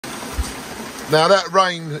Now that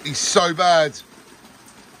rain is so bad.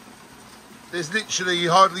 There's literally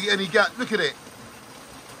hardly any gap. Look at it.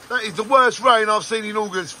 That is the worst rain I've seen in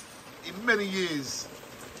August in many years.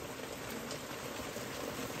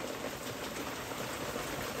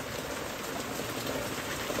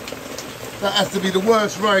 That has to be the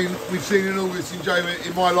worst rain we've seen in August in Jaywick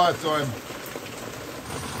in my lifetime.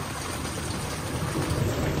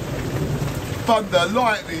 Thunder,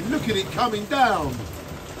 lightning, look at it coming down.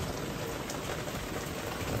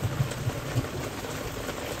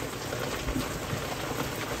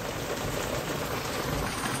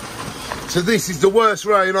 So this is the worst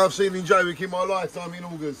rain I've seen in Jaywick in my lifetime in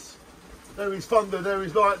August. There is thunder, there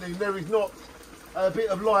is lightning, there is not a bit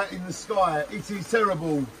of light in the sky. It is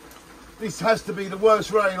terrible. This has to be the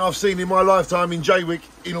worst rain I've seen in my lifetime in Jaywick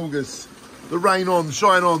in August. The rain on,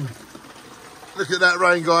 shine on. Look at that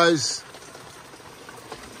rain, guys.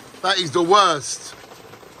 That is the worst.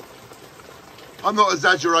 I'm not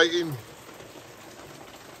exaggerating.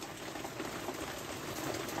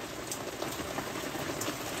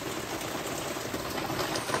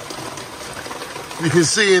 You can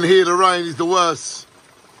see in here the rain is the worst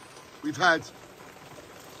we've had.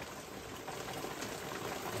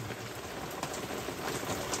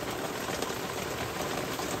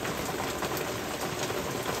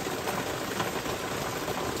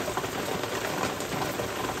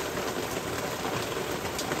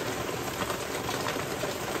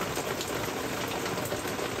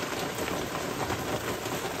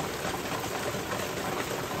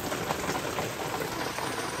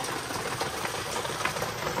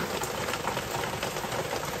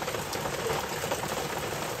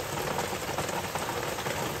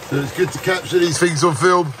 So it's good to capture these things on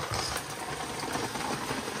film.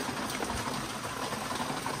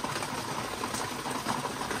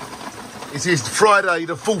 It is Friday,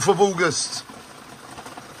 the 4th of August,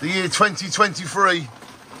 the year 2023.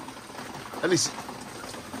 And it's,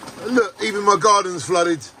 look, even my garden's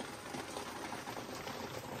flooded.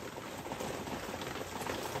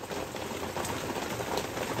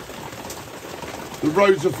 The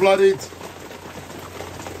roads are flooded.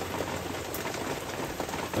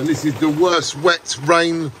 And this is the worst wet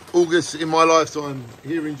rain August in my lifetime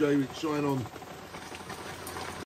here in Jaywick. Shine on.